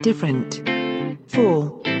different.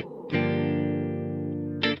 4.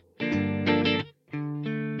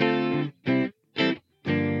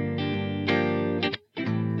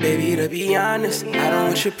 Baby, to be honest, I don't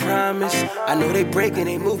want your promise. I know they breaking,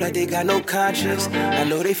 they move like they got no conscience. I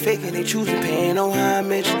know they faking, they choosing, paying no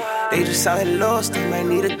homage. They just out here lost, they might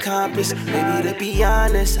need a compass. Baby, to be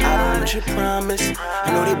honest, I don't want your promise.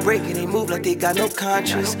 I know they breaking, they move like they got no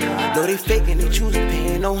conscience. Know they faking, they choosing,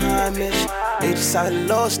 paying no homage. They just out here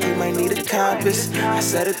lost, they might need a compass. I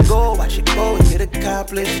set a goal, watch it go and get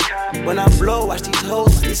accomplished. When I blow, watch these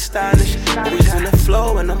hoes, watch they stylish. Always in the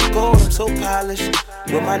flow and I'm gold, I'm so polished.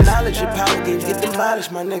 With my knowledge and power games get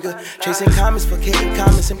demolished, my nigga. Chasing comments, forgetting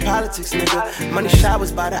comments in politics, nigga. Money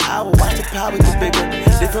showers by the hour, watch the power get bigger.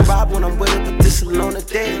 Different vibe when I'm with it, but this alone a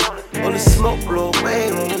day. All the smoke blow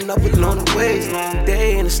away, rolling up with long Wayz. Long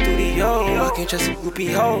day in the studio, I can't trust a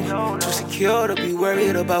groupie hoe. Too secure to be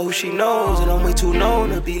worried about who she knows. And I'm way too known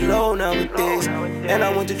to be low nowadays. And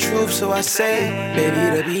I want the truth, so I say,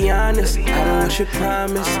 baby, to be honest, I don't want your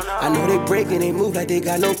promise. I know they breaking, they move like they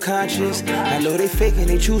got no conscience. I know they faking,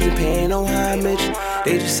 they choosing, paying no homage.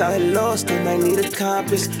 They just out here lost, they might need a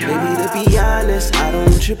compass. Baby, to be honest, I don't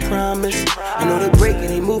want your promise. I know they breaking,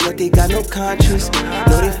 they move like they got no conscience.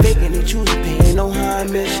 Know they faking, they choosing, paying no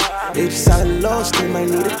homage. They just out here lost, they might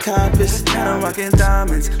need a compass. And I'm rocking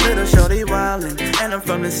diamonds, little shorty wildin'. And I'm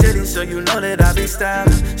from the city, so you know that I be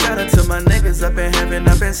stylin'. Shout out to my niggas up in heaven,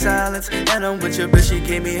 up in silence. And I'm with your bitch, she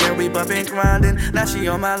gave me hair, we bumpin' grindin'. Now she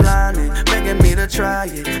on my line, begging me to try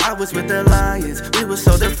it. I was with the Lions, we was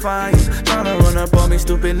so defiant. Tryna run up on me,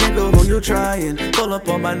 stupid nigga, who you tryin'? Pull up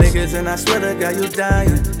on my niggas and I swear to God you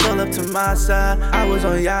dying. Pull up to my side, I was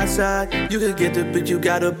on your side. You could get the bitch, you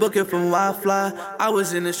gotta book it from Wi-Fi. I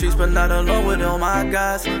was in the streets, but not alone with all my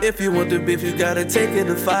guys. If you want the beef, you gotta take it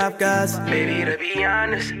to 5 guys. Baby, to be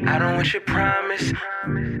honest, I don't want your promise.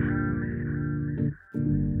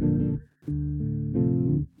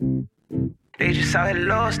 They just out here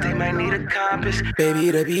lost, they might need a compass.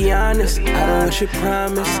 Baby, to be honest, I don't want your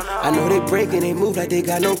promise. I know they breaking, they move like they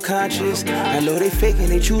got no conscience. I know they faking,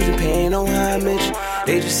 they choosing, paying no homage.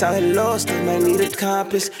 They just out here lost, they might need a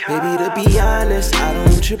compass. Baby, to be honest, I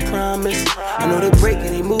don't want your promise. I know they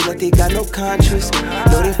breaking, they move like they got no conscience.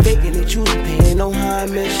 Know they faking, they choosing, paying no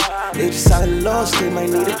homage. They just out here lost, they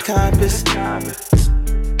might need a compass.